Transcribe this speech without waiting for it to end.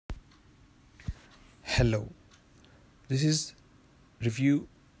Hello, this is review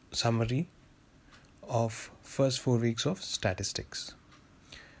summary of first 4 weeks of statistics.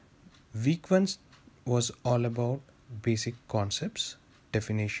 Week 1 was all about basic concepts,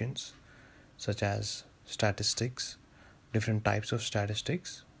 definitions such as statistics, different types of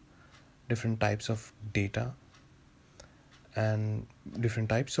statistics, different types of data, and different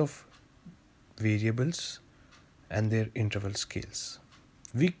types of variables and their interval scales.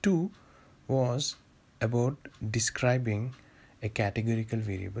 Week 2 was about describing a categorical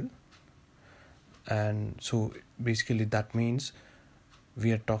variable, and so basically that means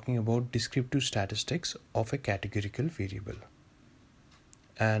we are talking about descriptive statistics of a categorical variable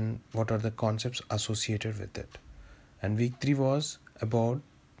and what are the concepts associated with it. And week 3 was about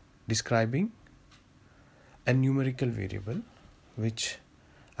describing a numerical variable, which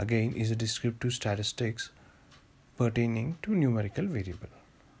again is a descriptive statistics pertaining to numerical variable.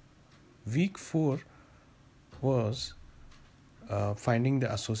 Week 4 was finding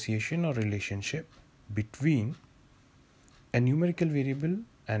the association or relationship between a numerical variable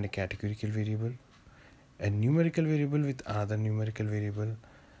and a categorical variable, a numerical variable with another numerical variable,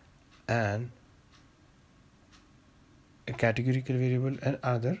 and a categorical variable and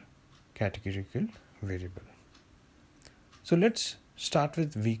other categorical variable. So let's start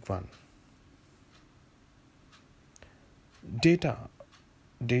with week 1. Data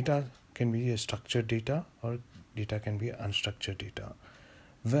can be a structured data or data can be unstructured data.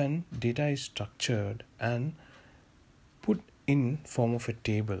 When data is structured and put in form of a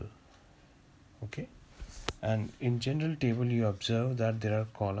table, okay, and in general table you observe that there are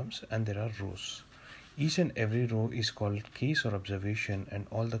columns and there are rows. Each and every row is called case or observation, and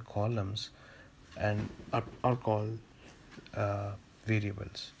all the columns and are called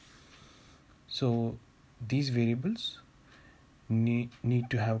variables. So these variables need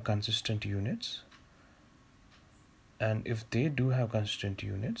to have consistent units, and if they do have consistent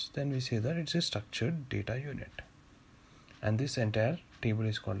units, then we say that it's a structured data unit, and this entire table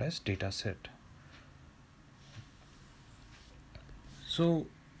is called as data set. So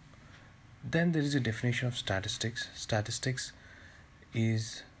then there is a definition of statistics. Statistics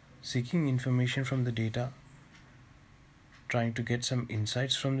is seeking information from the data, trying to get some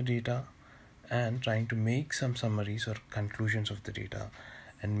insights from the data, and trying to make some summaries or conclusions of the data,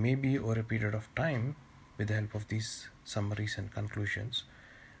 and maybe over a period of time, with the help of these summaries and conclusions,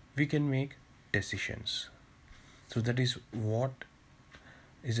 we can make decisions. So that is what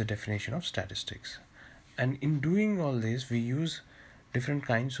is the definition of statistics. And in doing all this, we use different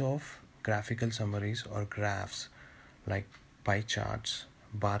kinds of graphical summaries or graphs like pie charts,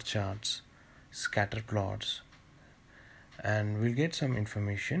 bar charts, scatter plots, and we'll get some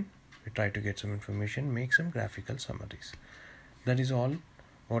information. We try to get some information, make some graphical summaries. That is all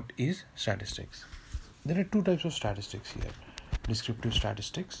what is statistics. There are two types of statistics here: descriptive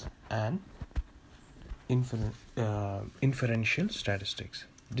statistics and inferential statistics.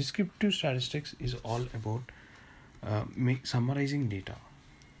 Descriptive statistics is all about summarizing data,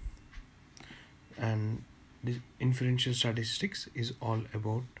 and the inferential statistics is all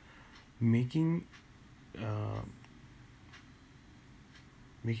about making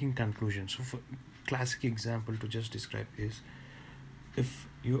conclusions. So for classic example to just describe is, if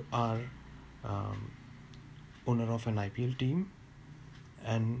you are owner of an IPL team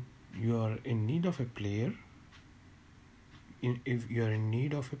and you are in need of a player, if you are in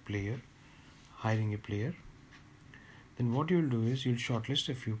need of a player, hiring a player, then what you'll do is you'll shortlist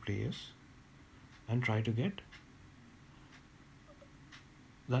a few players and try to get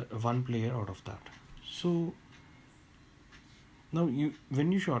that one player out of that. So now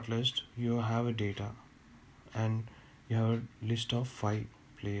when you shortlist, you have a data and you have a list of 5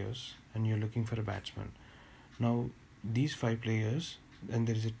 players and you're looking for a batsman. Now these 5 players, and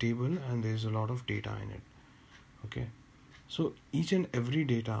there is a table and there is a lot of data in it. Okay, so each and every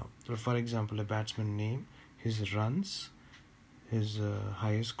data, for example, a batsman name, his runs, his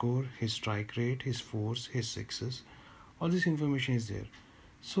highest score, his strike rate, his fours, his sixes, all this information is there.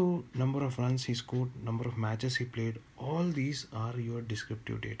 So number of runs he scored, number of matches he played, all these are your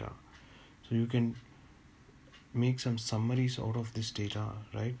descriptive data. So you can make some summaries out of this data,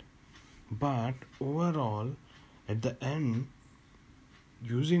 right? But overall, at the end,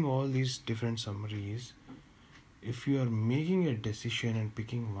 using all these different summaries, if you are making a decision and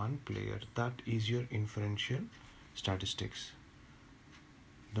picking one player, that is your inferential statistics.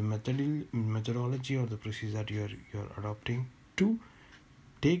 The methodology or the procedure that you're adopting to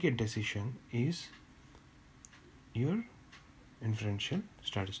take a decision is your inferential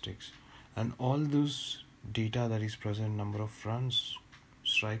statistics. And all those data that is present, number of runs,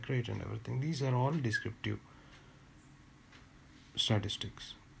 strike rate and everything. These are all descriptive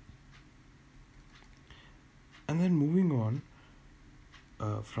statistics. And then moving on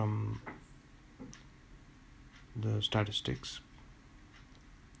from the statistics,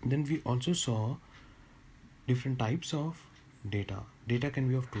 then we also saw different types of data. Data can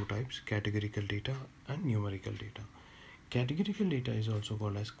be of two types: categorical data and numerical data. Categorical data is also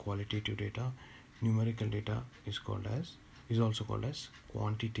called as qualitative data. Numerical data is also called as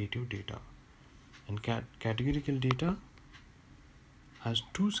quantitative data. And categorical data has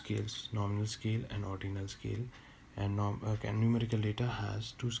two scales: nominal scale and ordinal scale. And numerical data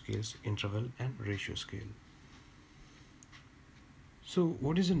has two scales: interval and ratio scale. So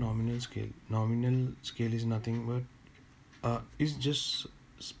what is a nominal scale? Nominal scale is nothing but is just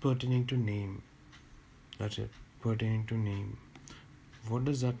pertaining to name. That's it, pertaining to name. What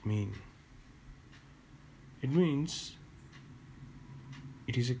does that mean? It means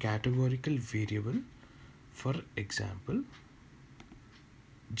it is a categorical variable. For example,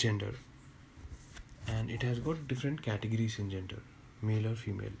 gender, and it has got different categories in gender, male or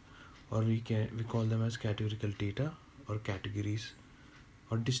female, or we call them as categorical data or categories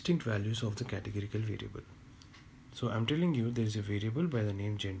or distinct values of the categorical variable. So I'm telling you there is a variable by the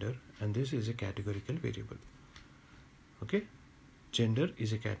name gender, and this is a categorical variable. Okay, gender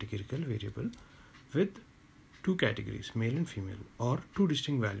is a categorical variable with two categories, male and female, or two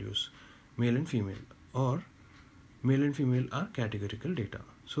distinct values, male and female, or male and female are categorical data.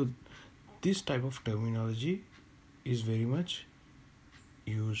 So this type of terminology is very much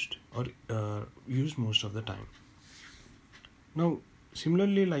used or used most of the time. Now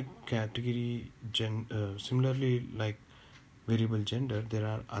similarly like similarly like variable gender, there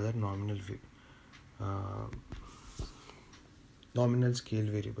are other nominal scale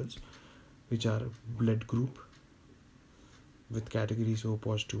variables, which are blood group with categories O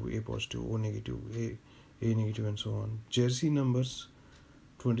positive, A positive, O negative, A negative, and so on. Jersey numbers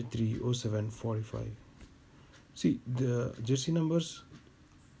 23, 07, 45. See, the jersey numbers,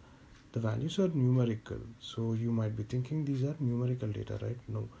 the values are numerical. So you might be thinking these are numerical data, right?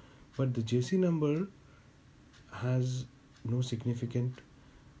 No. But the jersey number has no significant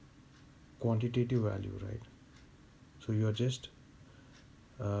quantitative value, right? So you are just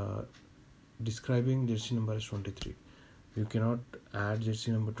describing jersey number as 23. You cannot add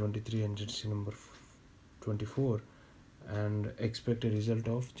jersey number 23 and jersey number 24 and expect a result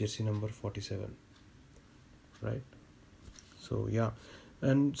of jersey number 47, right? So yeah,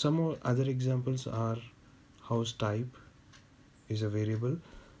 and some other examples are house type is a variable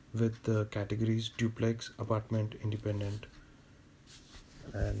with categories duplex, apartment, independent,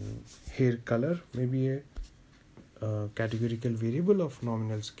 and hair color may be a categorical variable of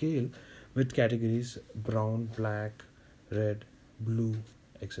nominal scale with categories brown, black, red, blue,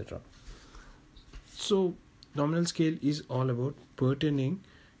 etc. So nominal scale is all about pertaining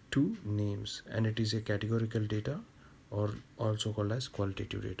to names, and it is a categorical data or also called as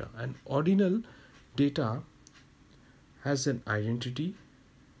qualitative data. And ordinal data has an identity.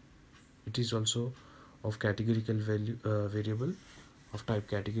 It is also of categorical value variable of type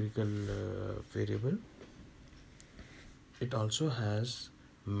categorical variable. It also has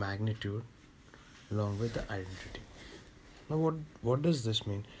magnitude along with the identity. Now what does this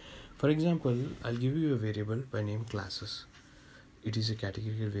mean? For example, I'll give you a variable by name classes. It is a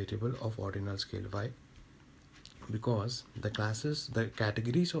categorical variable of ordinal scale. Why? Because the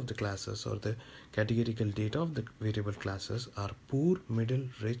categories of the classes or the categorical data of the variable classes are poor, middle,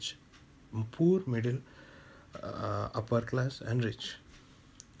 rich, poor, middle, upper class, and rich.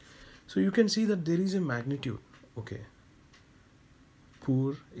 So you can see that there is a magnitude. Okay,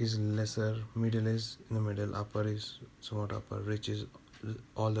 poor is lesser, middle is in the middle, upper is somewhat upper, rich is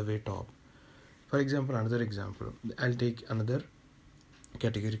all the way top. For example, another example, I'll take another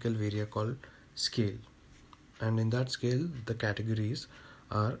categorical variable called scale, and in that scale the categories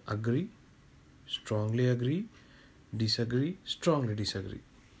are agree, strongly agree, disagree, strongly disagree.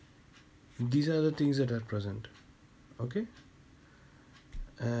 These are the things that are present. Okay,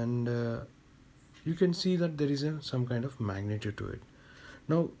 and you can see that there is some kind of magnitude to it.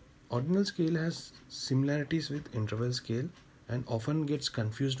 Now ordinal scale has similarities with interval scale and often gets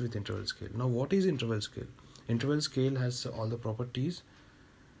confused with interval scale. Now what is interval scale? Interval scale has all the properties.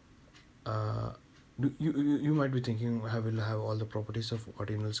 You might be thinking, I will have all the properties of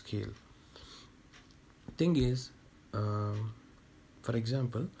ordinal scale. Thing is, for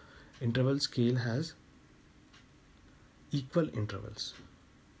example, interval scale has equal intervals.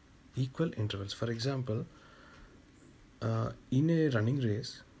 For example, in a running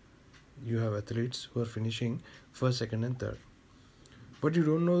race, you have athletes who are finishing first, second, and third. but you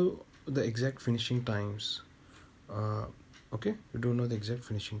don't know the exact finishing times. Okay, you don't know the exact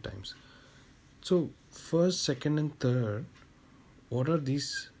finishing times. So first, second and third, what are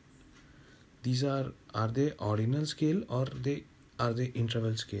these? These are they ordinal scale or are they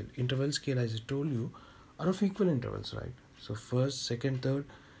interval scale? Interval scale, as I told you, are of equal intervals, right? So first, second, third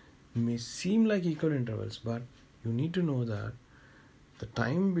may seem like equal intervals, but you need to know that the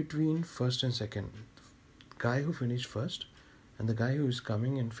time between first and second, guy who finished first and the guy who is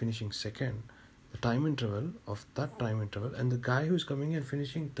coming and finishing second, the time interval of that time interval, and the guy who is coming and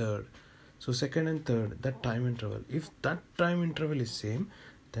finishing third, so second and third, that time interval, if that time interval is same,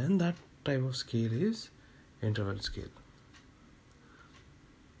 then that type of scale is interval scale,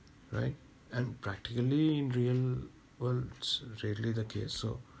 right? And practically in real world it's rarely the case.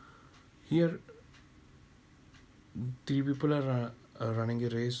 So here three people are running a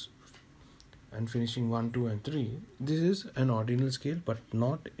race and finishing 1, 2 and 3. This is an ordinal scale but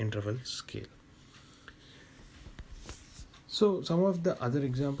not interval scale. So some of the other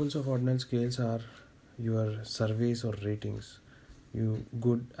examples of ordinal scales are your surveys or ratings. You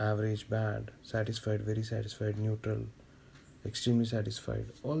good, average, bad, satisfied, very satisfied, neutral, extremely satisfied.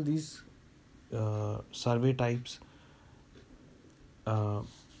 All these survey types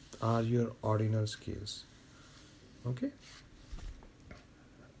are your ordinal scales. Okay.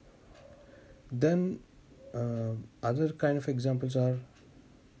 Then other kind of examples are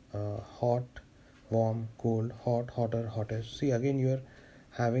hot, warm, cold, hot, hotter, hottest. See, again you are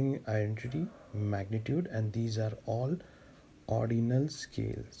having identity, magnitude, and these are all ordinal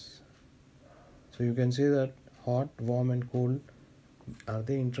scales. So you can say that hot, warm and cold, are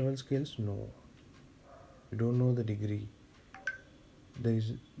they interval scales? No. You don't know the degree.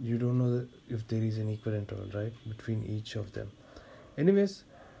 You don't know if there is an equal interval, right, between each of them. Anyways,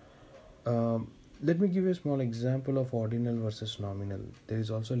 let me give you a small example of ordinal versus nominal. There is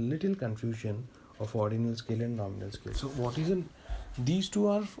also a little confusion of ordinal scale and nominal scale. So what is these two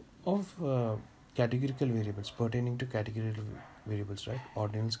are of categorical variables, pertaining to categorical variables, right?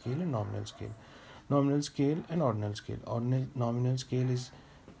 Ordinal scale and nominal scale. Nominal scale and ordinal scale. Nominal scale is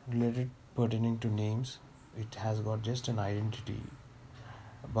related, pertaining to names. It has got just an identity,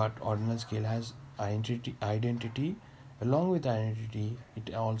 but ordinal scale has identity. Along with identity,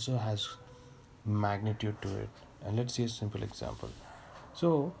 it also has magnitude to it. And let's see a simple example.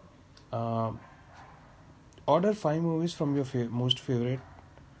 So order 5 movies from your most favorite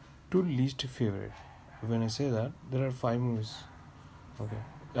to least favorite. When I say that, there are 5 movies. Okay,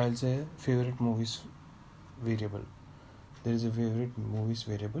 I'll say favorite movies variable. There is a favorite movies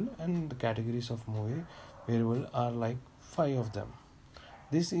variable, and the categories of movie variable are like 5 of them.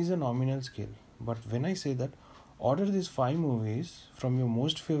 This is a nominal scale. But when I say that, order these 5 movies from your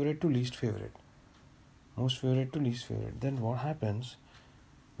most favorite to least favorite. Most favorite to least favorite. Then what happens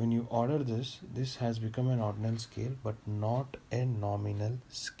when you order this? This has become an ordinal scale but not a nominal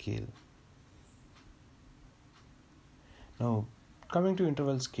scale. Now, coming to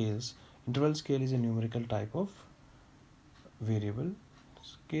interval scales. Interval scale is a numerical type of variable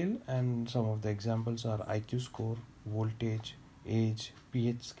scale, and some of the examples are IQ score, voltage, age,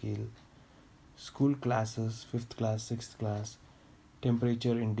 pH scale, school classes, 5th class, 6th class,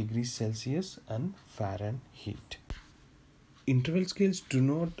 temperature in degrees Celsius and Fahrenheit. Interval scales do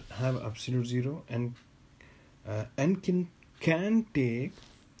not have absolute zero and can take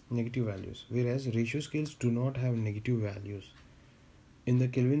negative values, whereas ratio scales do not have negative values. In the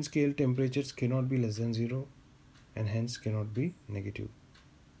Kelvin scale, temperatures cannot be less than 0 and hence cannot be negative.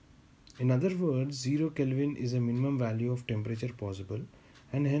 In other words, 0 Kelvin is a minimum value of temperature possible,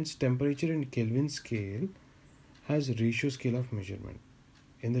 and hence temperature in Kelvin scale has ratio scale of measurement.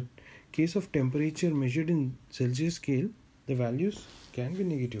 In the case of temperature measured in Celsius scale, the values can be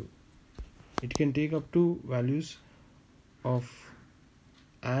negative. It can take up to values of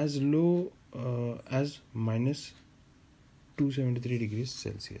as low as minus 273 degrees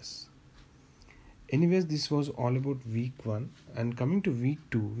Celsius. Anyways, this was all about week 1, and coming to week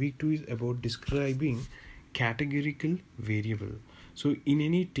 2. Week 2 is about describing categorical variable. So in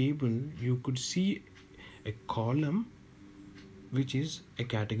any table, you could see a column which is a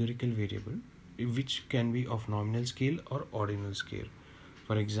categorical variable, which can be of nominal scale or ordinal scale.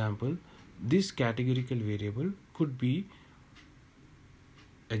 For example, this categorical variable could be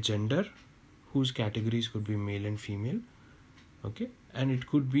a gender, whose categories could be male and female. Okay, and it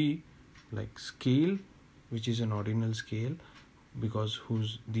could be like scale, which is an ordinal scale, because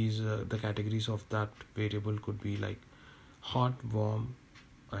the categories of that variable could be like hot, warm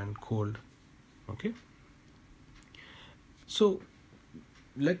and cold. Okay, so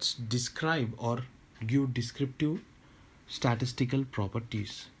let's describe or give descriptive statistical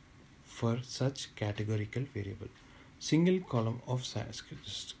properties for such categorical variable. Single column of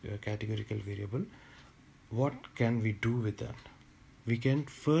categorical variable. What can we do with that? We can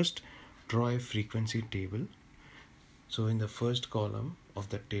first draw a frequency table. So in the first column of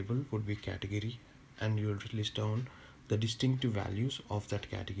that table would be category, and you will list down the distinctive values of that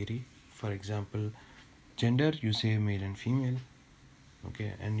category. For example, gender, you say male and female.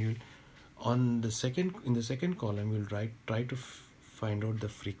 Okay, and you'll in the second column you'll try to find out the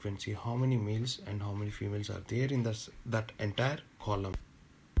frequency, how many males and how many females are there in that entire column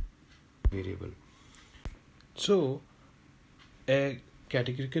variable. So a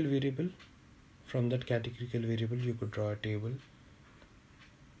categorical variable, from that categorical variable you could draw a table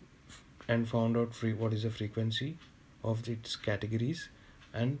and found out what is the frequency of its categories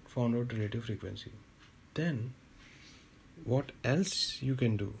and found out relative frequency. Then what else you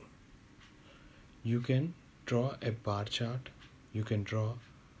can do? You can draw a bar chart, you can draw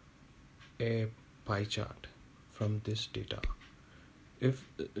a pie chart from this data.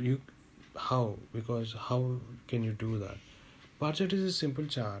 How can you do that? Bar chart is a simple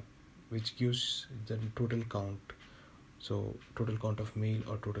chart which gives the total count. So total count of male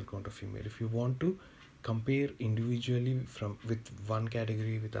or total count of female. If you want to compare individually with one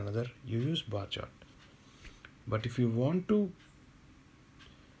category with another, you use bar chart. But if you want to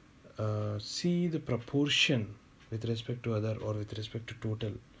see the proportion with respect to other or with respect to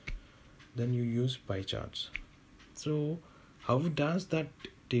total, then you use pie charts. So how does that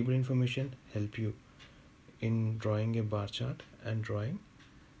table information help you in drawing a bar chart and drawing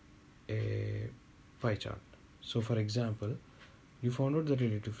a pie chart? So for example, you found out the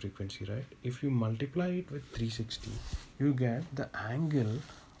relative frequency, right? If you multiply it with 360, you get the angle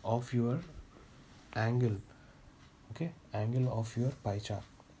of your angle of your pie chart.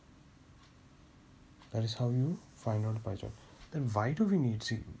 That is how you find out pie chart. Then why do we need?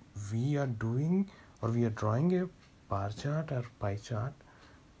 See, we are drawing a bar chart or pie chart.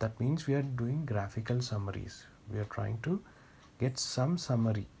 That means we are doing graphical summaries. We are trying to get some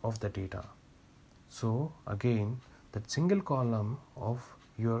summary of the data. So again, that single column of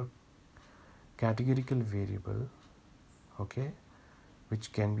your categorical variable, okay,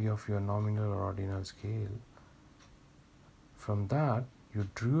 which can be of your nominal or ordinal scale. From that, you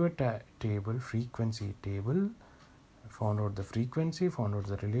drew a frequency table, found out the frequency, found out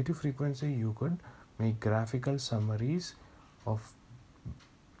the relative frequency. You could make graphical summaries of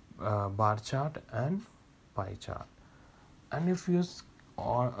bar chart and pie chart. And if your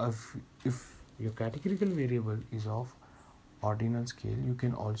categorical variable is of ordinal scale, you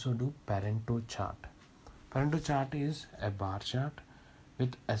can also do parento chart. Parento chart is a bar chart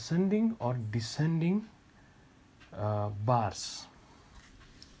with ascending or descending bars.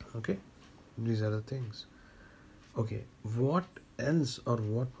 Okay, these are the things. Okay, what else or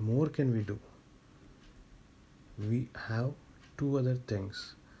what more can we do? We have two other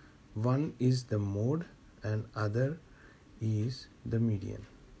things. One is the mode and other is the median.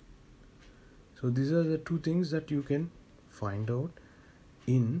 So these are the two things that you can find out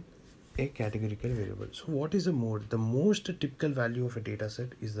in a categorical variable. So what is a mode? The most typical value of a data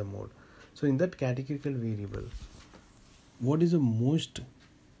set is the mode. So in that categorical variable, what is the most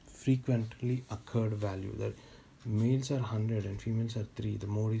frequently occurred value? That males are 100 and females are 3. The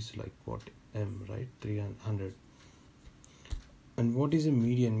mode is like what? M, right? 300. And what is a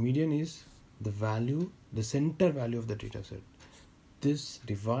median? Median is the center value of the data set. This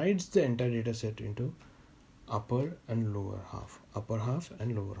divides the entire data set into upper and lower half.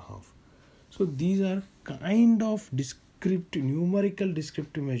 So these are kind of numerical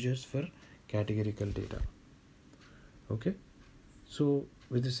descriptive measures for categorical data. Okay. So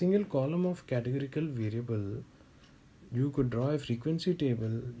with a single column of categorical variable, you could draw a frequency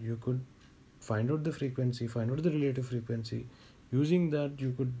table. You could find out the frequency, find out the relative frequency. Using that,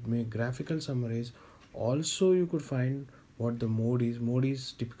 you could make graphical summaries. Also, you could find what the mode is. Mode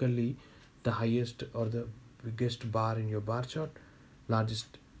is typically the highest or the biggest bar in your bar chart,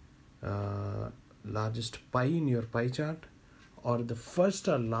 largest pie in your pie chart, or the first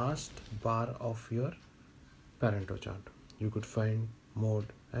or last bar of your parento chart. You could find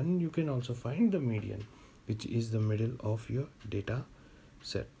mode, and you can also find the median, which is the middle of your data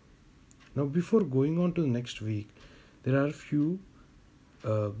set. Now, before going on to the next week, there are a few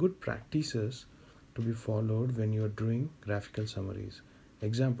good practices to be followed when you are doing graphical summaries.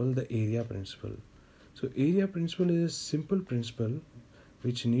 Example, the area principle. So area principle is a simple principle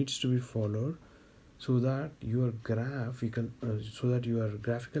which needs to be followed so that your graphical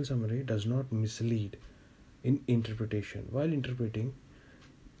summary does not mislead in interpretation. While interpreting,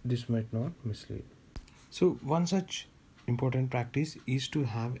 this might not mislead. So one such important practice is to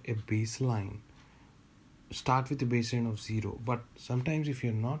have a baseline. Start with a baseline of 0, but sometimes if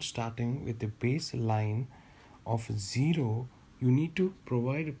you're not starting with a baseline of 0, you need to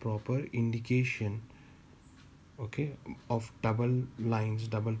provide a proper indication, okay, of double lines,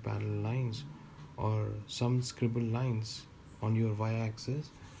 double parallel lines, or some scribble lines on your y-axis,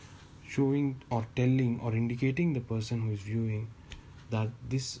 showing or telling or indicating the person who is viewing that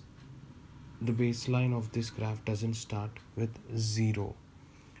the baseline of this graph doesn't start with 0.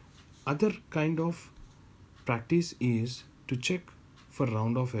 Other kind of practice is to check for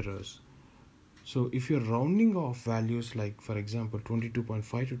round off errors. So if you're rounding off values like, for example,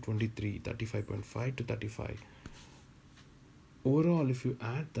 22.5 to 23, 35.5 to 35, overall if you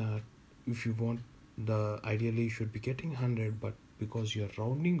add that, if you want, the ideally you should be getting 100, but because you're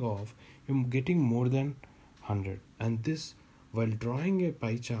rounding off, you're getting more than 100. And this, while drawing a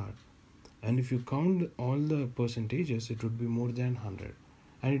pie chart, and if you count all the percentages, it would be more than 100,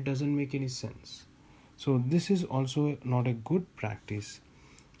 and it doesn't make any sense. So this is also not a good practice.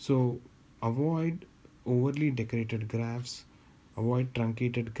 So avoid overly decorated graphs, avoid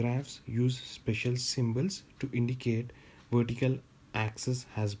truncated graphs, use special symbols to indicate vertical axis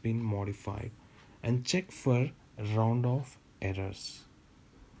has been modified, and check for round off errors.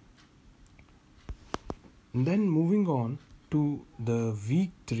 And then moving on to the week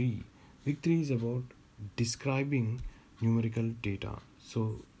 3. Week 3 is about describing numerical data.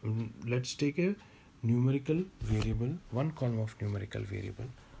 So let's take a numerical variable, one column of numerical variable.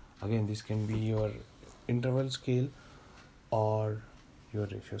 Again, this can be your interval scale or your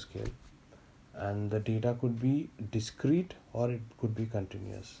ratio scale, and the data could be discrete or it could be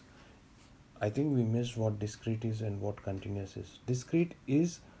continuous. I think we missed what discrete is and what continuous is. Discrete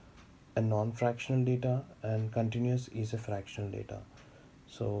is a non-fractional data and continuous is a fractional data.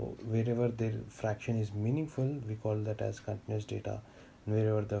 So wherever the fraction is meaningful, we call that as continuous data, and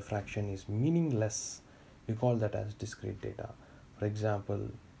wherever the fraction is meaningless, we call that as discrete data. For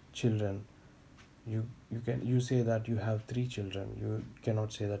example, children, you say that you have 3 children. You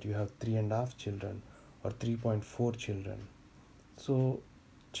cannot say that you have 3.5 children or 3.4 children. So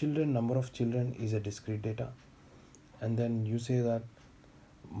children, number of children is a discrete data. And then you say that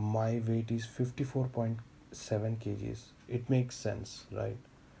my weight is 54.7 kgs. It makes sense, right?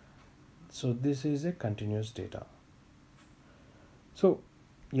 So this is a continuous data. So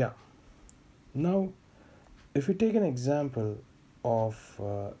yeah, now if we take an example of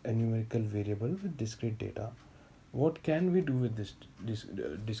a numerical variable with discrete data, what can we do with this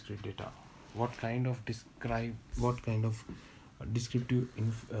discrete data? What kind of descriptive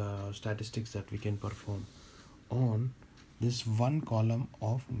statistics that we can perform on this one column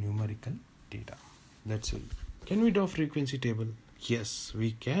of numerical data? Let's see. Can we draw frequency table? Yes,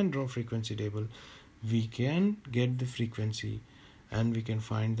 we can draw frequency table. We can get the frequency and we can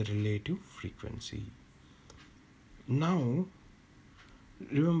find the relative frequency. Now,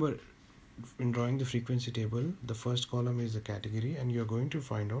 remember, in drawing the frequency table, the first column is the category, and you're going to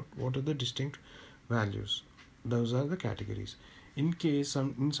find out what are the distinct values. Those are the categories. In case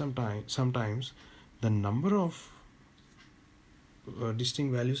sometimes the number of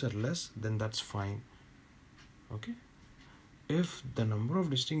distinct values are less, then that's fine. Okay. If the number of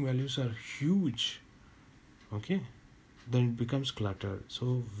distinct values are huge, okay, then it becomes cluttered.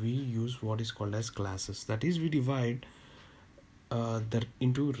 So we use what is called as classes. That is, we divide that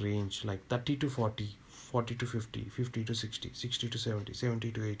into range, like 30 to 40, 40 to 50, 50 to 60, 60 to 70,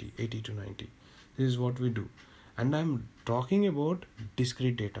 70 to 80, 80 to 90. This is what we do. And I'm talking about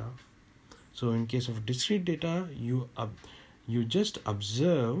discrete data. So in case of discrete data, you just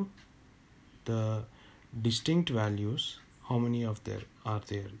observe the distinct values, how many of there are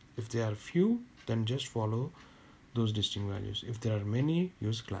there. If there are few, then just follow those distinct values. If there are many,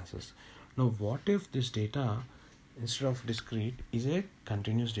 use classes. Now what if this data, instead of discrete, is a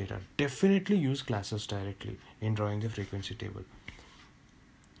continuous data? Definitely use classes directly in drawing the frequency table.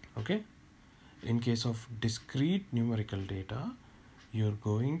 Okay. In case of discrete numerical data, you're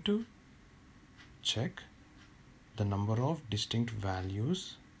going to check the number of distinct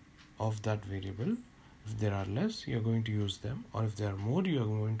values of that variable. If there are less, you're going to use them, or if there are more, you are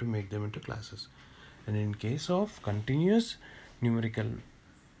going to make them into classes. And in case of continuous numerical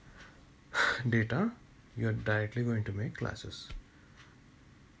data, you're directly going to make classes.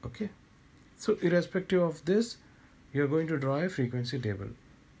 Okay. So irrespective of this, you're going to draw a frequency table.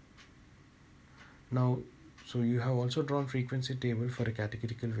 Now, so you have also drawn frequency table for a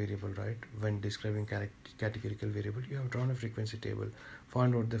categorical variable, right? When describing categorical variable, you have drawn a frequency table,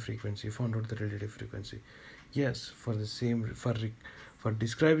 found out the frequency, found out the relative frequency. Yes, for the same For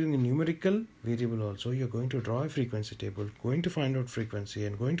describing a numerical variable also, you're going to draw a frequency table, going to find out frequency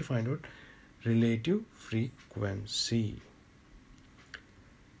and going to find out relative frequency.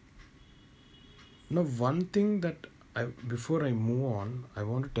 Now one thing that before I move on, I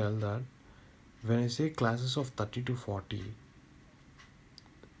want to tell that when I say classes of 30 to 40,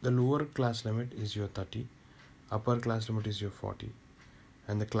 the lower class limit is your 30, upper class limit is your 40,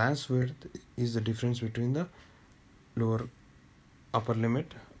 and the class width is the difference between the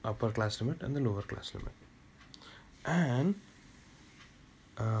upper class limit and the lower class limit. And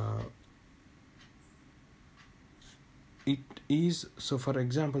it is, so for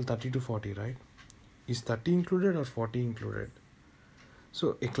example 30 to 40, right? Is 30 included or 40 included?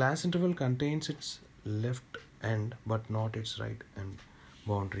 So a class interval contains its left end but not its right end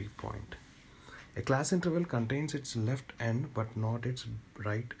boundary point. A class interval contains its left end but not its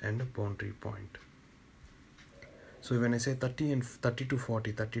right end boundary point. So when I say 30 and 30 to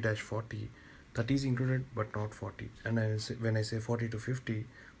 40, 30-40, 30 is included but not 40. And when I say 40 to 50,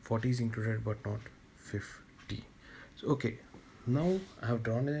 40 is included but not 50. So okay, now I have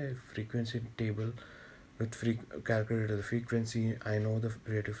drawn a frequency table with calculated the frequency. I know the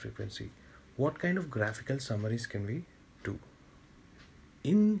relative frequency. What kind of graphical summaries can we do?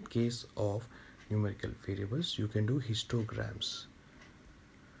 In case of numerical variables, you can do histograms,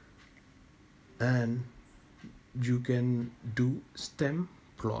 and you can do stem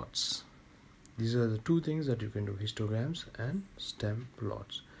plots. These are the two things that you can do: histograms and stem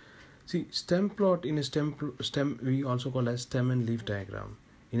plots. See, stem plot in a stem we also call as stem and leaf diagram.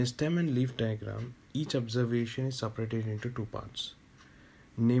 In a stem and leaf diagram, each observation is separated into two parts,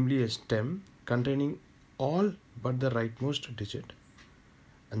 namely a stem containing all but the rightmost digit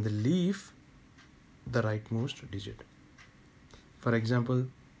and the leaf the rightmost digit. For example,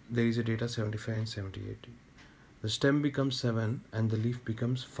 there is a data 75 and 78. The stem becomes 7 and the leaf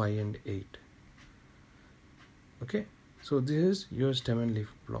becomes 5 and 8. Okay, so this is your stem and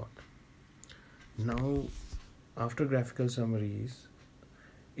leaf plot. Now, after graphical summaries,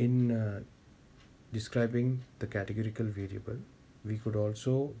 in describing the categorical variable, we could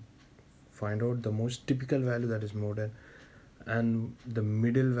also find out the most typical value, that is mode, and the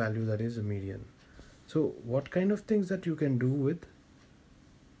middle value, that is a median. So what kind of things that you can do with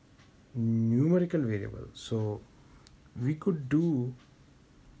numerical variable? So we could do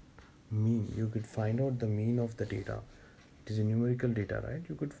mean. You could find out the mean of the data. It is a numerical data, right?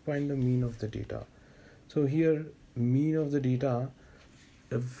 You could find the mean of the data. So here, mean of the data,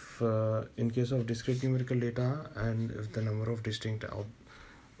 if in case of discrete numerical data and if the number of distinct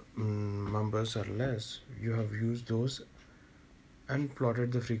numbers are less, you have used those and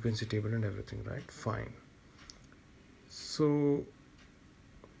plotted the frequency table and everything, right? Fine. So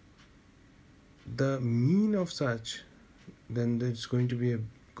the mean of such, then there's going to be a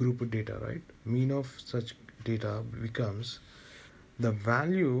group of data, right? Mean of such data becomes the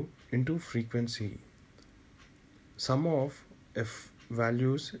value into frequency, sum of f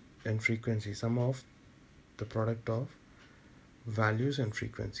values and frequency, sum of the product of values and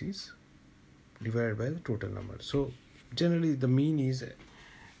frequencies divided by the total number. So generally the mean is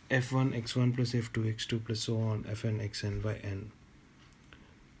f1 x1 plus f2 x2 plus so on fn xn by n.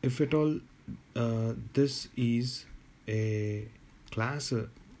 If at all this is a class,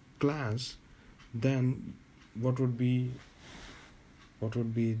 then what would be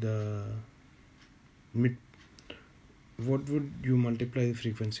the mid? What would you multiply the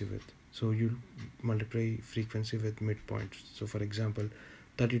frequency with? So you multiply frequency with midpoint. So for example,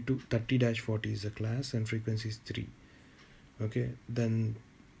 30-40 is a class and frequency is 3. Okay, then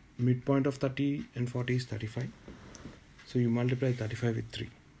midpoint of 30 and 40 is 35. So you multiply 35 with 3.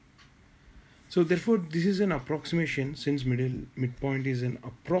 So therefore this is an approximation, since midpoint is an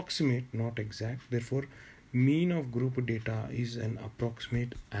approximate, not exact. Therefore mean of group data is an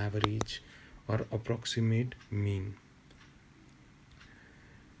approximate average or approximate mean.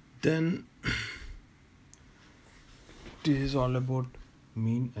 Then this is all about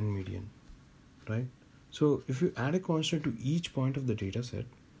mean and median, right? So if you add a constant to each point of the data set,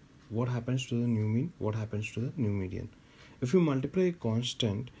 what happens to the new mean? What happens to the new median? If you multiply a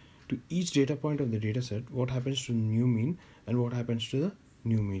constant to each data point of the data set, what happens to the new mean and what happens to the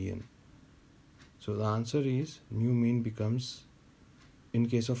new median? So the answer is new mean becomes, in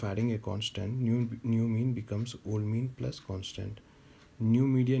case of adding a constant, new mean becomes old mean plus constant. New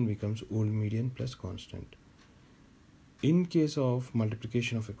median becomes old median plus constant. In case of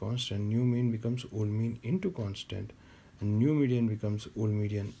multiplication of a constant, new mean becomes old mean into constant, and new median becomes old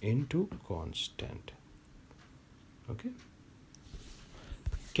median into constant. Okay.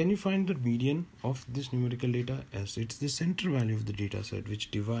 can you find the median of this numerical data? Yes, it's the center value of the data set,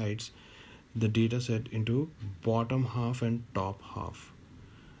 which divides the data set into bottom half and top half.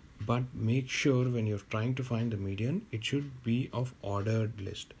 But make sure when you're trying to find the median, it should be of ordered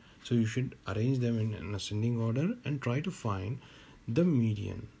list. So you should arrange them in an ascending order and try to find the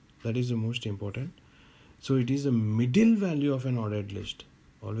median. That is the most important. So it is a middle value of an ordered list.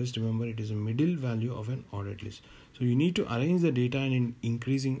 Always remember, it is a middle value of an ordered list. So you need to arrange the data in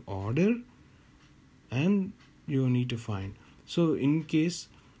increasing order and you need to find. So in case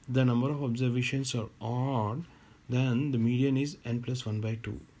the number of observations are odd, then the median is n plus 1 by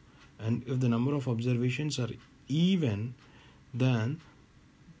 2. And if the number of observations are even, then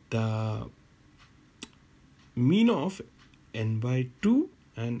the mean of n by 2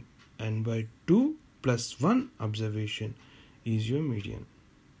 and n by 2 plus 1 observation is your median.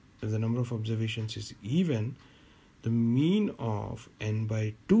 If the number of observations is even, the mean of n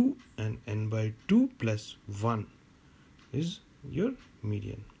by 2 and n by 2 plus 1 is your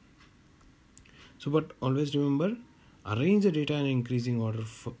median. So, but always remember, arrange the data in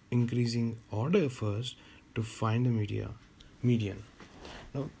increasing order first to find the median.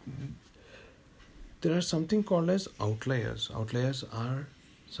 Now, there are something called as outliers. Outliers are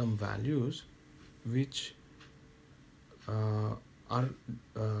some values which are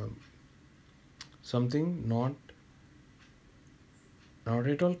something not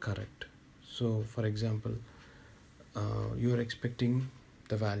at all correct. So, for example, you are expecting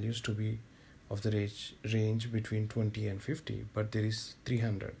the values to be of the range between 20 and 50, but there is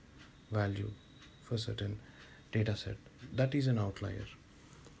 300 value for certain data set. That is an outlier.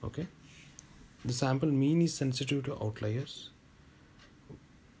 Okay, the sample mean is sensitive to outliers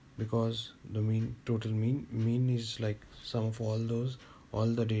because the total mean is like sum of all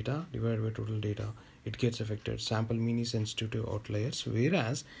the data divided by total data. It gets affected. Sample mean is sensitive to outliers,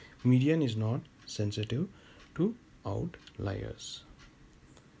 whereas median is not sensitive to outliers.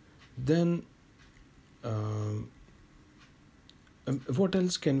 Then what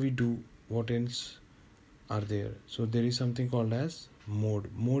else can we do? What else are there? So there is something called as mode.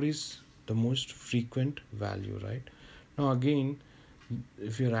 Mode is the most frequent value, right? Now again,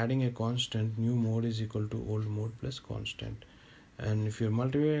 if you're adding a constant, new mode is equal to old mode plus constant. And if you're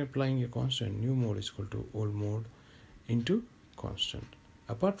multiplying a constant, new mode is equal to old mode into constant.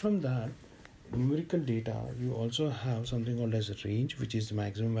 Apart from that, numerical data, you also have something called as a range, which is the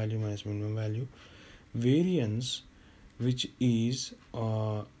maximum value minus minimum value. Variance, which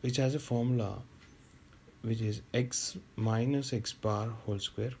has a formula, which is x minus x bar whole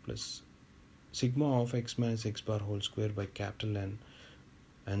square plus sigma of x minus x bar whole square by capital N.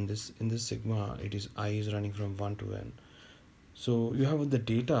 And in this sigma, it is I is running from 1 to n. So you have the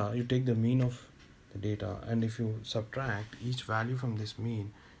data, you take the mean of the data, and if you subtract each value from this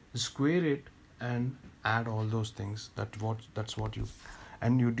mean, you square it and add all those things. That's what you,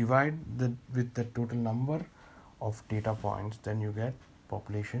 and you divide with the total number of data points, then you get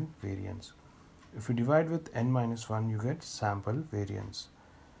population variance. If you divide with n minus 1, you get sample variance.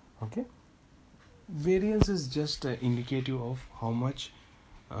 Okay, variance is just indicative of how much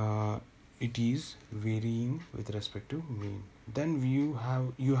it is varying with respect to mean. Then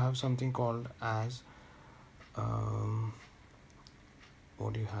you have something called as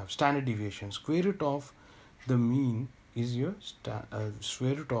what do you have? Standard deviation. Square root of the mean is your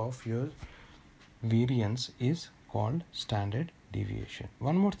square root of your variance is called standard deviation.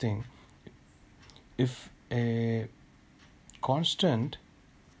 One more thing, if a constant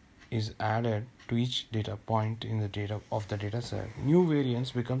is added to each data point in the data of the data set, new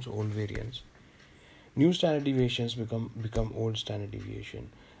variance becomes old variance. New standard deviations become old standard deviation.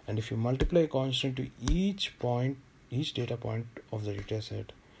 And if you multiply a constant to each data point of the data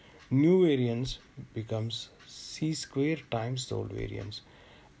set, new variance becomes c square times the old variance,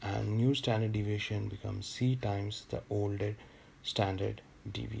 and new standard deviation becomes c times the old standard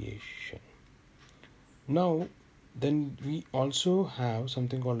deviation. Now, then we also have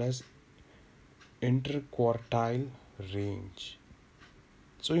something called as interquartile range.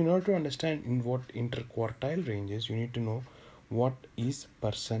 So in order to understand in what interquartile range is, you need to know what is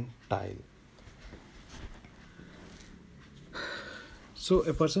percentile. So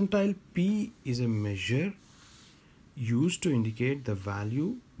a percentile P is a measure used to indicate the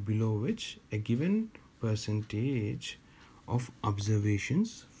value below which a given percentage of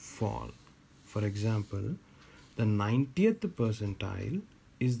observations fall. For example, the 90th percentile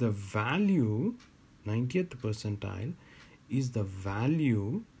is the value, 90th percentile is the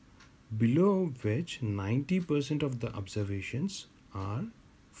value below which 90% of the observations are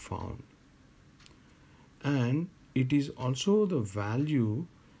found. And it is also the value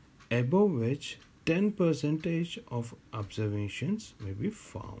above which 10% of observations may be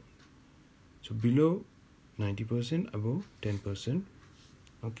found. So below 90%, above 10%.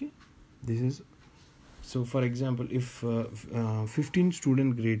 Okay, this is, so for example, if 15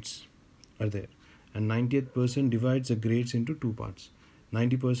 student grades are there and 90th person divides the grades into two parts,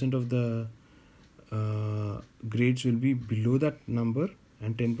 90% of the grades will be below that number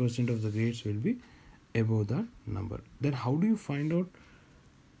and 10% of the grades will be above that number. Then how do you find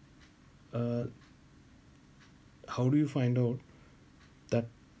out that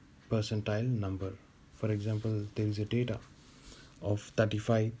percentile number? For example, there is a data of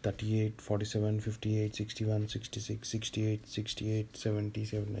 35, 38, 47, 58, 61, 66, 68, 68,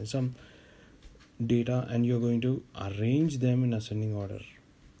 77, and some data, and you're going to arrange them in ascending order.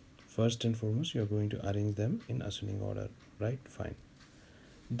 First and foremost, you're going to arrange them in ascending order, right? Fine.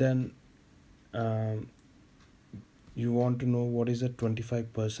 Then you want to know what is the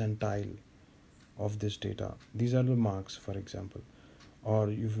 25 percentile of this data. These are the marks, for example. Or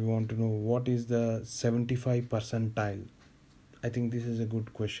if you want to know what is the 75 percentile, I think this is a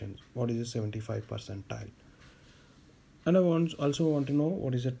good question. What is the 75 percentile? And I also want to know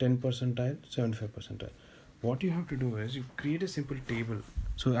what is the 10 percentile, 75 percentile. What you have to do is you create a simple table.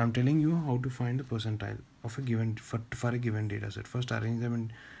 So I'm telling you how to find the percentile of a given for a given data set. First arrange them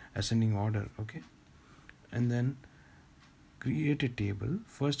in ascending order, okay? And then create a table.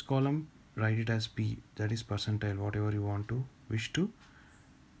 First column, write it as P, that is percentile, whatever you wish to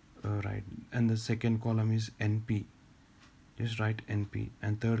write. And the second column is NP. Just write NP,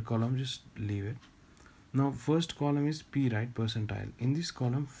 and third column just leave it. Now first column is P, right? Percentile. In this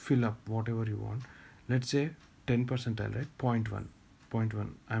column fill up whatever you want. Let's say 10 percentile, right? 0.1.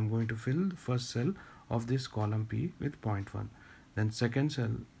 I'm going to fill the first cell of this column P with 0.1. Then second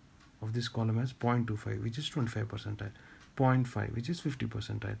cell of this column has 0.25, which is 25 percentile. 0.5, which is 50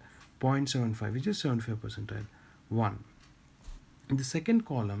 percentile. 0.75, which is 75 percentile. 1. In the second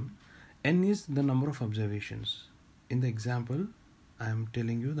column, N is the number of observations. In the example, I am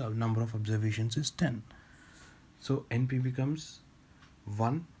telling you the number of observations is 10. So NP becomes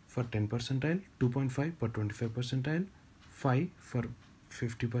 1 for 10 percentile, 2.5 for 25 percentile, 5 for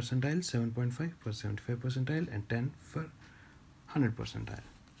 50 percentile, 7.5 for 75 percentile, and 10 for 100 percentile.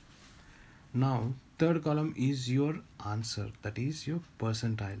 Now third column is your answer, that is your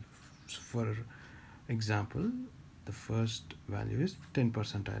percentile. For example, the first value is 10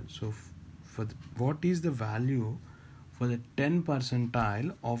 percentile. So what is the value for the 10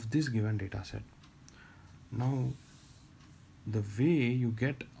 percentile of this given data set? Now the way you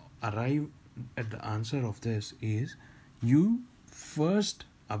arrive at the answer of this is you first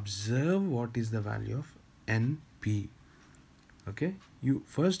observe what is the value of NP. Okay, you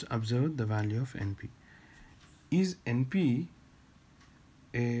first observe the value of NP. Is NP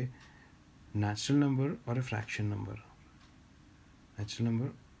a natural number or a fraction number? Natural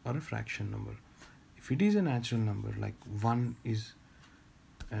number or a fraction number? If it is a natural number, like 1 is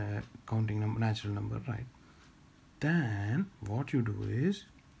a counting number, natural number, right? Then what you do is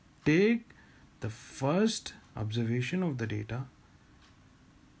take the first observation of the data,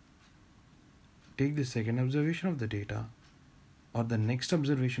 take the second observation of the data, or the next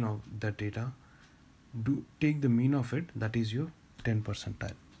observation of that data, take the mean of it, that is your 10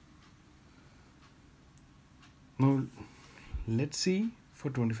 percentile. Now let's see for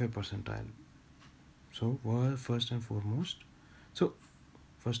 25 percentile. So first and foremost,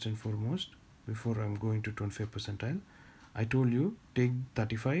 before I'm going to 25 percentile, I told you take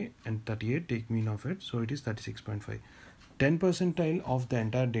 35 and 38, take mean of it, so it is 36.5. 10 percentile of the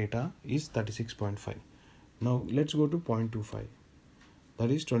entire data is 36.5. Now let's go to 0.25, that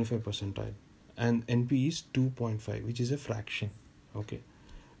is 25 percentile, and NP is 2.5, which is a fraction. Okay,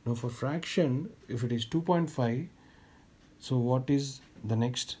 now for fraction, if it is 2.5, so what is the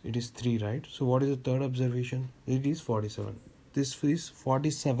next? It is 3, right? So what is the third observation? It is 47. This is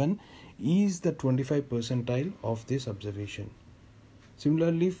 47 is the 25 percentile of this observation.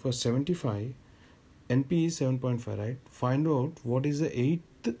 Similarly for 75, NP is 7.5, right? Find out what is the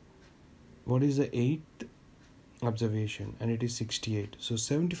eighth observation, and it is 68. So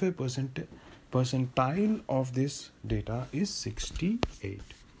 75 percentile of this data is 68.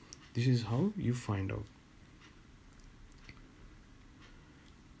 This is how you find out.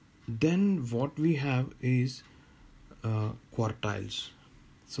 Then what we have is quartiles.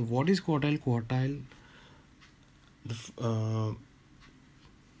 So what is quartile? Quartile,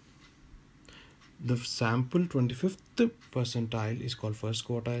 the sample 25th percentile is called first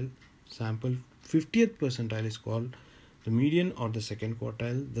quartile. Sample 50th percentile is called the median or the second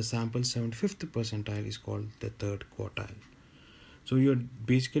quartile. The sample 75th percentile is called the third quartile. So you're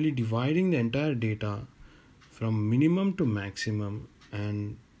basically dividing the entire data from minimum to maximum,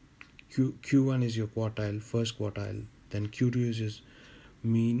 and Q1 is your quartile, first quartile, then Q2 is your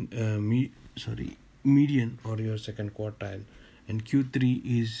median or your second quartile, and Q3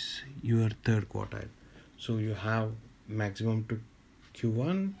 is your third quartile. So you have maximum to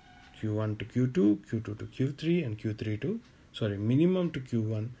Q1, Q1 to Q2, Q2 to Q3, and minimum to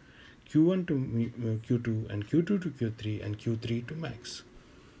Q1, Q1 to Q2, and Q2 to Q3, and Q3 to max.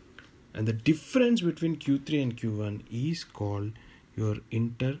 And the difference between Q3 and Q1 is called your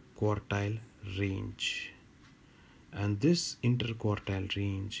interquartile range. And this interquartile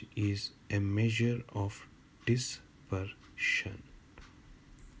range is a measure of dispersion.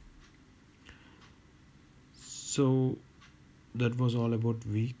 So that was all about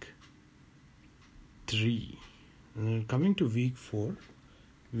week 3. And then coming to week 4,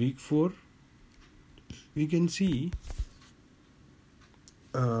 we can see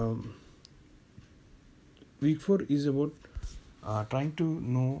week 4 is about trying to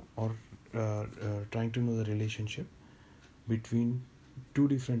know the relationship between two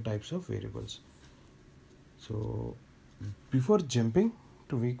different types of variables. So before jumping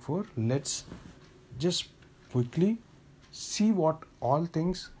to week 4, let's just quickly see what all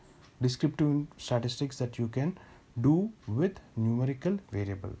things descriptive statistics that you can do with numerical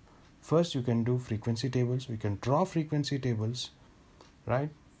variable. First, you can do frequency tables. We can draw frequency tables, right?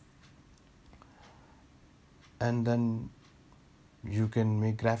 And then you can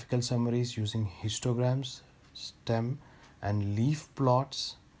make graphical summaries using histograms, stem and leaf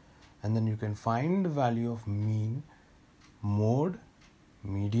plots, and then you can find the value of mean, mode,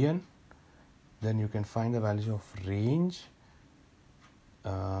 median. Then you can find the values of range,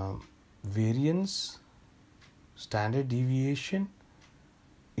 variance, standard deviation,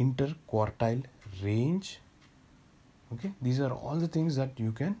 interquartile range. Okay, these are all the things that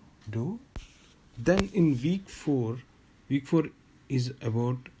you can do. Then in week 4 is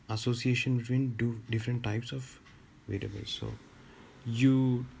about association between different types of variables. So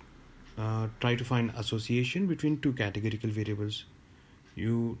you try to find association between two categorical variables.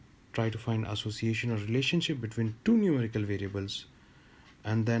 You try to find association or relationship between two numerical variables,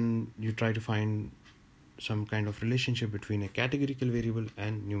 and then you try to find some kind of relationship between a categorical variable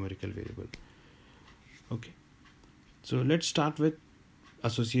and numerical variable. Okay, so let's start with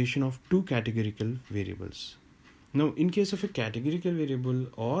association of two categorical variables. Now, in case of a categorical variable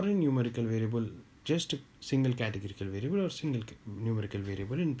or a numerical variable, just a single categorical variable or single numerical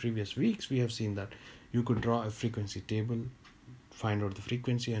variable, in previous weeks we have seen that you could draw a frequency table, find out the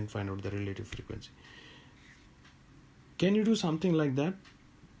frequency and find out the relative frequency. Can you do something like that?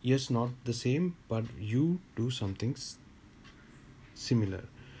 Yes, not the same, but you do something similar.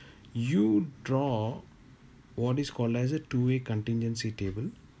 You draw what is called as a two-way contingency table.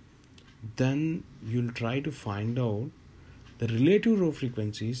 Then you'll try to find out the relative row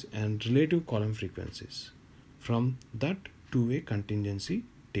frequencies and relative column frequencies from that two-way contingency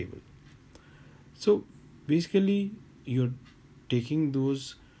table. So basically you're taking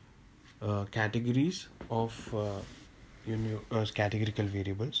those categories of categorical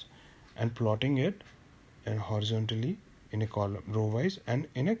variables and plotting it horizontally in a column, row wise and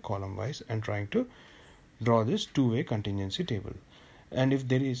in a column wise, and trying to draw this two-way contingency table. And if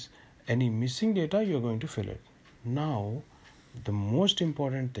there is any missing data, you're going to fill it. Now the most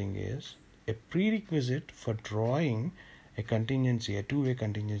important thing is, a prerequisite for drawing a two-way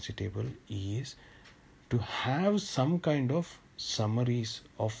contingency table is to have some kind of summaries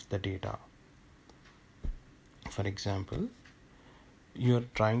of the data. For example, you're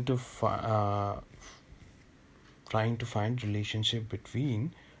trying to find relationship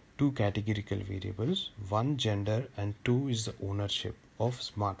between two categorical variables, one gender and two is the ownership of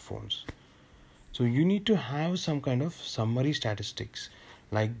smartphones. So you need to have some kind of summary statistics,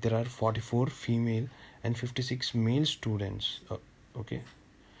 like there are 44 female and 56 male students, okay,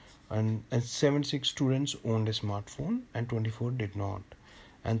 and 76 students owned a smartphone and 24 did not,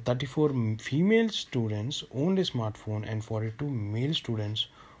 and 34 female students owned a smartphone and 42 male students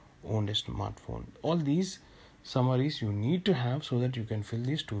owned a smartphone. All these summaries you need to have so that you can fill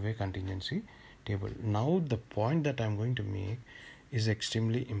this two-way contingency table. Now the point that I'm going to make is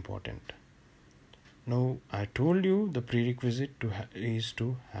extremely important. Now I told you the prerequisite is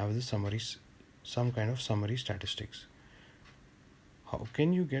to have the summaries, some kind of summary statistics. How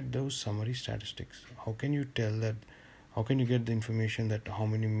can you get those summary statistics? How can you tell that? How can you get the information that how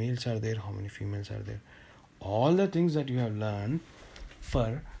many males are there, how many females are there? All the things that you have learned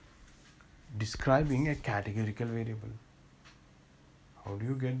for describing a categorical variable. How do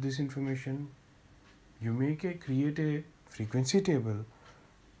you get this information? You create a frequency table,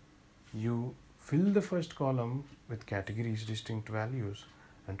 you fill the first column with categories, distinct values,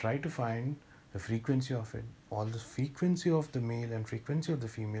 and try to find the frequency of it. All the frequency of the male and frequency of the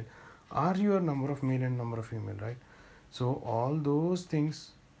female are your number of male and number of female, right? So all those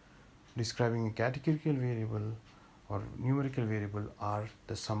things describing a categorical variable or numerical variable are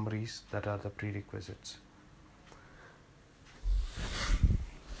the summaries that are the prerequisites.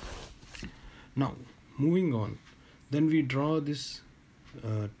 Now moving on, then we draw this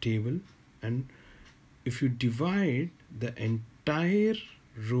table, and if you divide the entire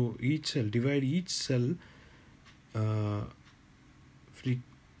row, each cell, divide each cell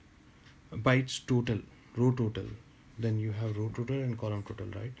by its total, row total, then you have row total and column total,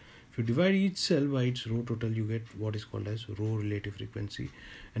 right? If you divide each cell by its row total, you get what is called as row relative frequency,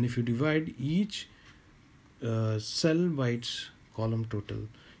 and if you divide each cell by its column total,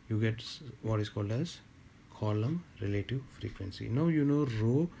 you get what is called as column relative frequency. Now you know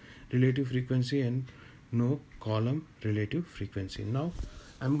row relative frequency and know column relative frequency. Now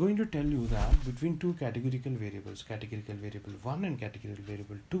I'm going to tell you that between two categorical variables, categorical variable 1 and categorical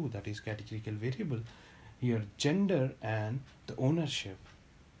variable 2, that is categorical variable, your gender and the ownership,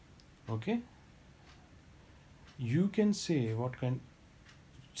 okay, you can say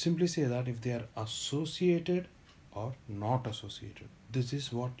simply say that if they are associated or not associated. This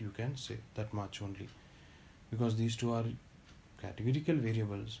is what you can say, that much only, because these two are categorical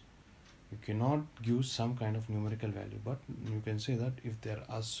variables. You cannot give some kind of numerical value, but you can say that if they are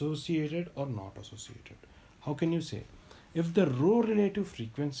associated or not associated. How can you say? If the row relative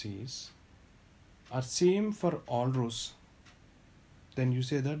frequencies are same for all rows, then you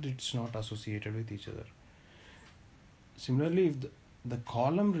say that it's not associated with each other. Similarly, if the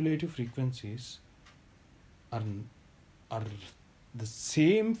column relative frequencies are the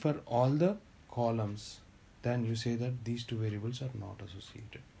same for all the columns, then you say that these two variables are not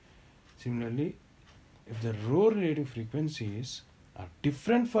associated. Similarly, if the row relative frequencies are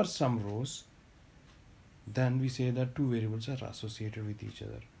different for some rows, then we say that two variables are associated with each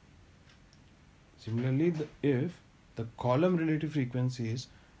other. Similarly, if the column relative frequencies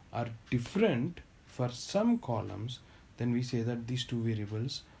are different for some columns, then we say that these two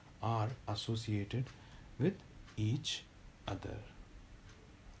variables are associated with each other.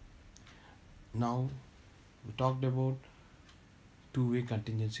 Now we talked about two-way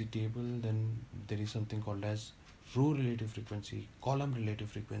contingency table, then there is something called as row relative frequency, column relative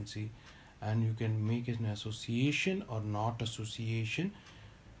frequency, and you can make an association or not association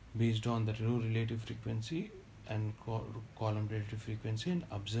based on the row relative frequency and column relative frequency, and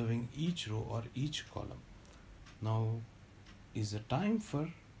observing each row or each column. Now is the time for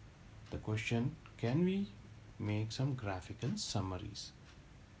the question, can we make some graphical summaries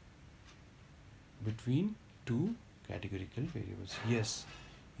between two categorical variables? Yes,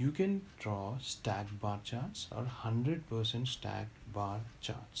 you can draw stacked bar charts or 100% stacked bar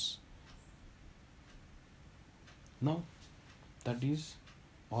charts. Now that is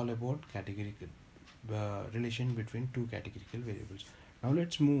all about categorical relation between two categorical variables. Now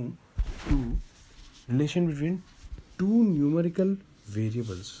let's move to relation between two numerical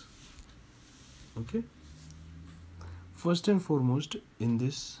variables. Okay, first and foremost, in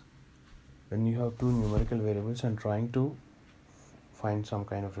this, when you have two numerical variables and trying to find some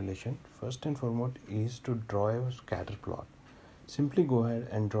kind of relation, first and foremost is to draw a scatter plot. Simply go ahead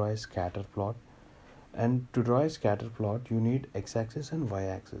and draw a scatter plot, and to draw a scatter plot you need x-axis and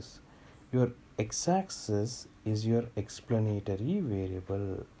y-axis. Your x-axis is your explanatory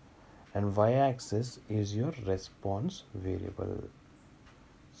variable and y-axis is your response variable.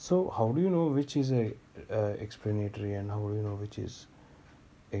 So how do you know which is a explanatory and how do you know which is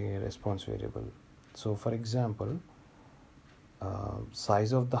a response variable? So for example,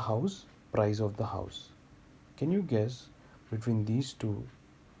 size of the house, price of the house. Can you guess between these two,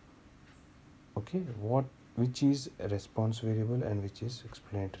 okay, which is a response variable and which is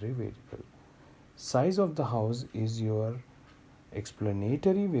explanatory variable? Size of the house is your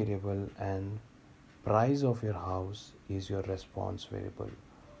explanatory variable and price of your house is your response variable.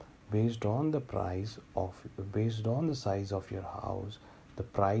 Based on the size of your house, the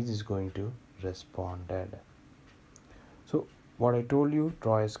price is going to responded. So what I told you,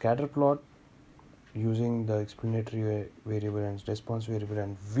 draw a scatter plot using the explanatory variable and response variable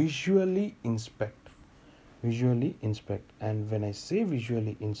and visually inspect. And when I say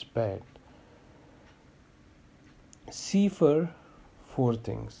visually inspect, see for four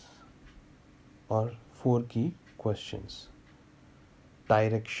things or four key questions.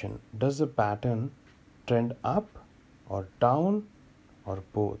 Direction. Does the pattern trend up or down or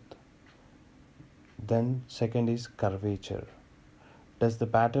both? Then second is curvature. Does the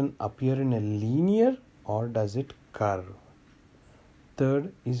pattern appear in a linear or does it curve?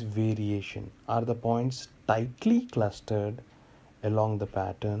 Third is variation. Are the points tightly clustered along the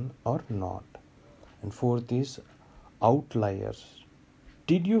pattern or not? And fourth is outliers.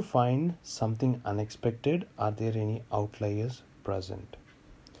 Did you find something unexpected? Are there any outliers present?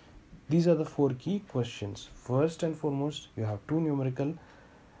 These are the four key questions. First and foremost, you have two numerical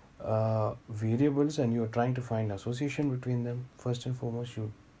variables and you are trying to find association between them. First and foremost,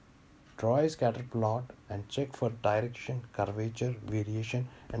 you draw a scatter plot and check for direction, curvature, variation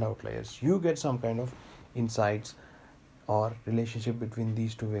and outliers. You get some kind of insights or relationship between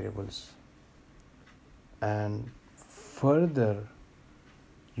these two variables. And further,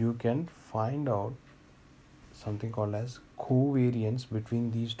 you can find out something called as covariance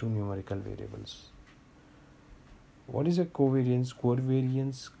between these two numerical variables. What is a covariance?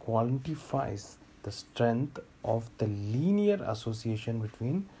 Covariance quantifies the strength of the linear association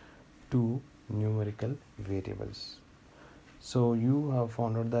between two numerical variables. So you have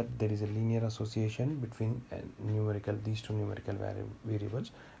found out that there is a linear association between these two numerical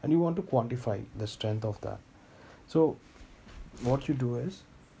variables, and you want to quantify the strength of that. So what you do is,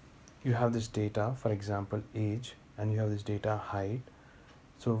 you have this data, for example age, and you have this data height.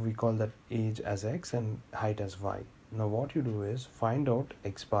 So we call that age as x and height as y. Now what you do is find out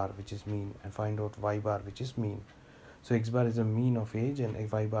x bar, which is mean, and find out y bar, which is mean. So x bar is the mean of age and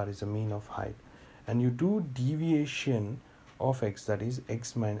y bar is the mean of height. And you do deviation of x, that is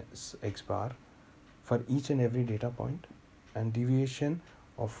x minus x bar, for each and every data point, and deviation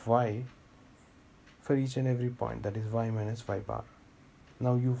of y for each and every point, that is y minus y bar.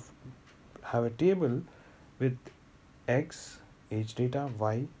 Now you have a table with x age data,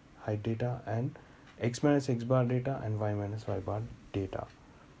 y height data, and x minus x bar data and y minus y bar data.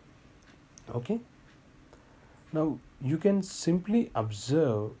 Okay. Now you can simply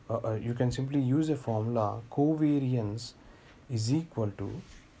observe, you can simply use a formula. Covariance is equal to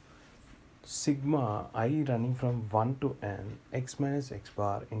sigma I running from 1 to n x minus x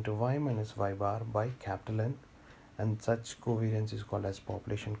bar into y minus y bar by capital N, and such covariance is called as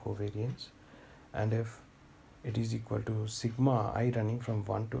population covariance. And if it is equal to sigma I running from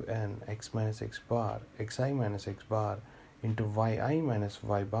 1 to n x minus x bar xi minus x bar into yi minus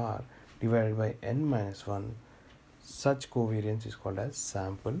y bar divided by n minus 1, such covariance is called as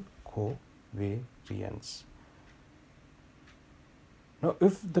sample covariance. Now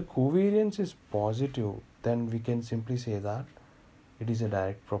if the covariance is positive, then we can simply say that it is a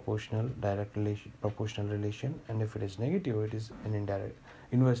direct proportional relation, and if it is negative, it is an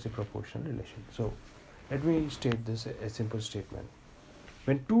inversely proportional relation. So let me state this, a simple statement.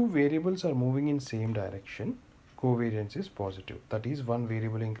 When two variables are moving in same direction, covariance is positive. That is, one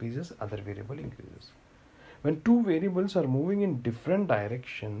variable increases, other variable increases. When two variables are moving in different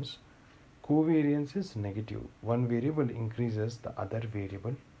directions, covariance is negative. One variable increases, the other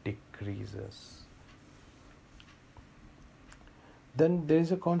variable decreases. Then there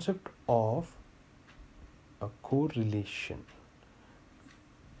is a concept of a correlation.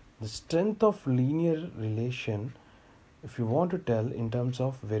 The strength of linear relation, if you want to tell in terms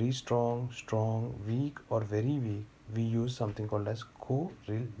of very strong, weak or very weak, we use something called as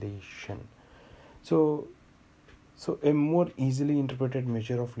correlation. So a more easily interpreted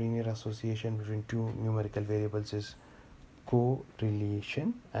measure of linear association between two numerical variables is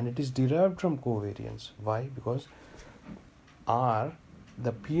correlation, and it is derived from covariance. Why? Because R,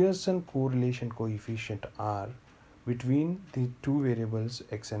 the Pearson correlation coefficient R between the two variables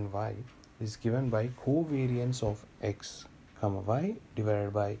x and y, is given by covariance of x, y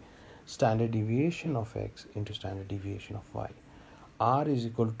divided by standard deviation of x into standard deviation of y. R is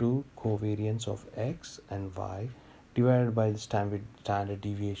equal to covariance of x and y divided by the standard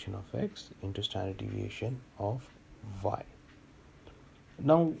deviation of x into standard deviation of y.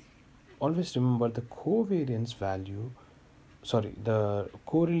 Now always remember the covariance value, the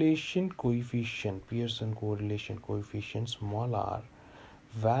correlation coefficient, Pearson correlation coefficient small r,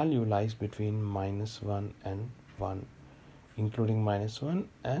 value lies between -1 and 1, including -1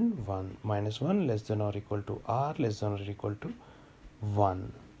 and 1. -1 less than or equal to r less than or equal to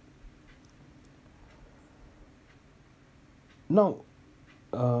 1. Now,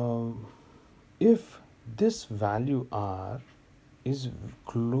 if this value r is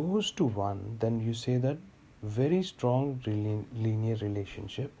close to 1, then you say that very strong linear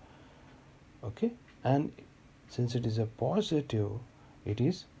relationship. Okay, and since it is a positive, it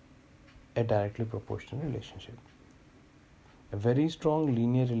is a directly proportional relationship. A very strong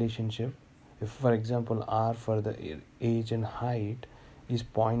linear relationship, if for example r for the age and height is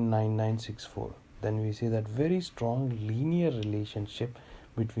 0.9964, then we say that very strong linear relationship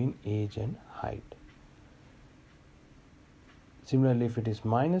between age and height. Similarly, if it is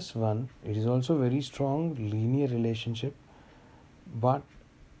 -1, it is also very strong linear relationship, but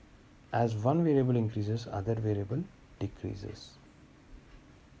as one variable increases, other variable decreases.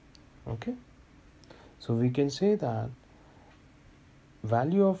 Okay, so we can say that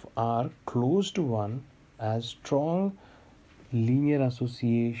value of r close to 1 as strong linear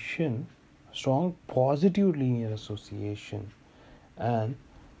association, strong positive linear association, and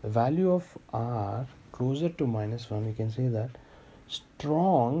the value of r closer to -1, we can say that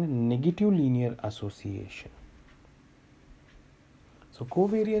strong negative linear association. So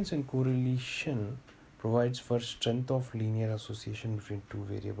covariance and correlation provides for strength of linear association between two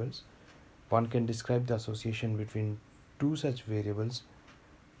variables. One can describe the association between two such variables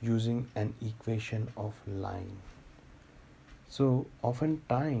using an equation of line. So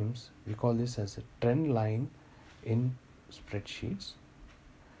oftentimes we call this as a trend line in spreadsheets,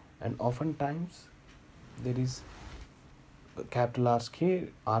 and oftentimes there is capital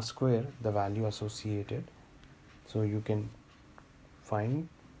R square, the value associated. So you can find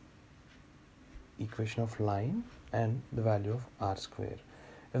equation of line and the value of r square.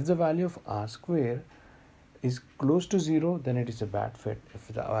 If the value of r square is close to 0, then it is a bad fit. If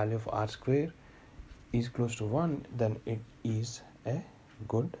the value of r square is close to 1, then it is a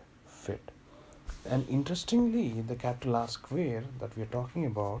good fit. And interestingly, the capital R square that we are talking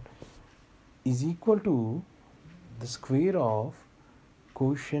about is equal to the square of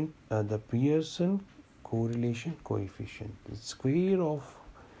quotient, the Pearson correlation coefficient. The square of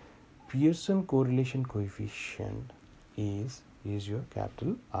Pearson correlation coefficient is your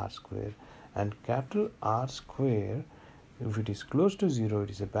capital R square, and capital R square, if it is close to 0, it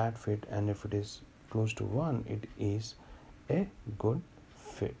is a bad fit, and if it is close to 1, it is a good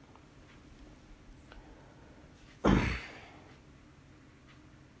fit.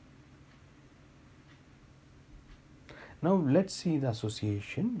 Now let's see the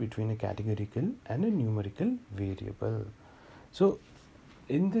association between a categorical and a numerical variable. So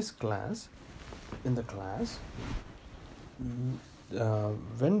in the class,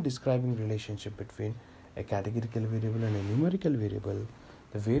 when describing relationship between a categorical variable and a numerical variable,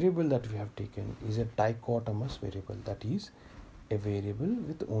 the variable that we have taken is a dichotomous variable, that is a variable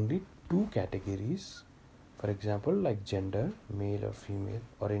with only two categories. For example, like gender, male or female,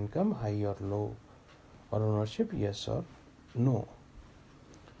 or income, high or low, or ownership, yes or no.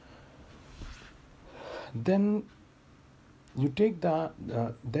 Then you take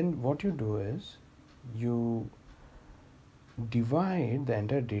then what you do is you divide the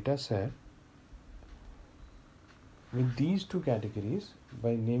entire data set with these two categories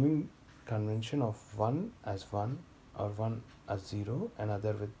by naming convention of one as 1 or 1 as 0, and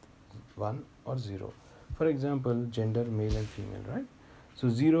other with 1 or 0. For example, gender, male and female, right? So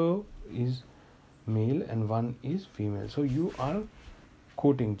 0 is male and 1 is female. So you are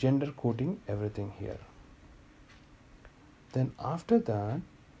quoting, gender quoting everything here. Then after that,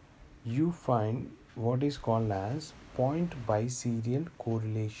 you find what is called as point biserial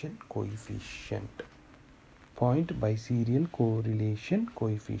correlation coefficient. Point biserial correlation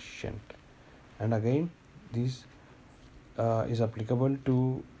coefficient. And again, this is applicable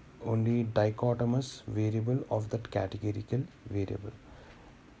to only dichotomous variable of that categorical variable.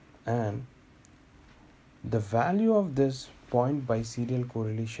 And the value of this point biserial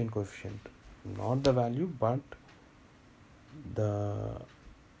correlation coefficient, not the value but the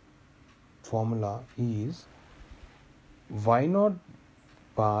formula, is y0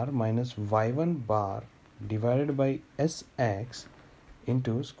 bar minus y1 bar divided by Sx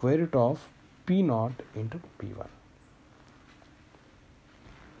into square root of P0 into P1.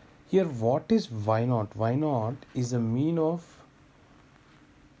 Here what is y0? Y0 is a mean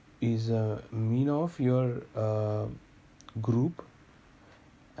of your group,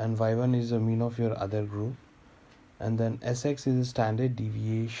 and y1 is a mean of your other group, and then Sx is a standard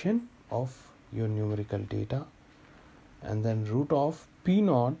deviation of your numerical data, and then root of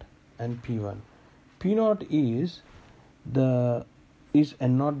P0 and P1. P0 is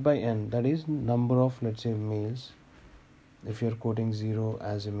n0 by n, that is number of, let's say, males. If you're quoting 0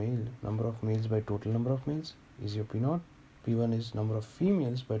 as a male, number of males by total number of males is your P0. P1 is number of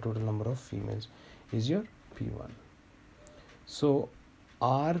females by total number of females is your P1. So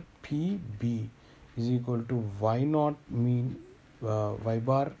RPB is equal to y0 mean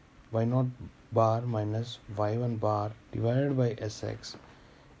y0 bar minus y1 bar divided by Sx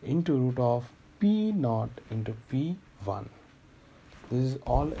into root of P0 into P1. This is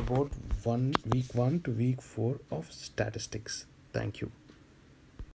all about week 1 to week 4 of statistics. Thank you.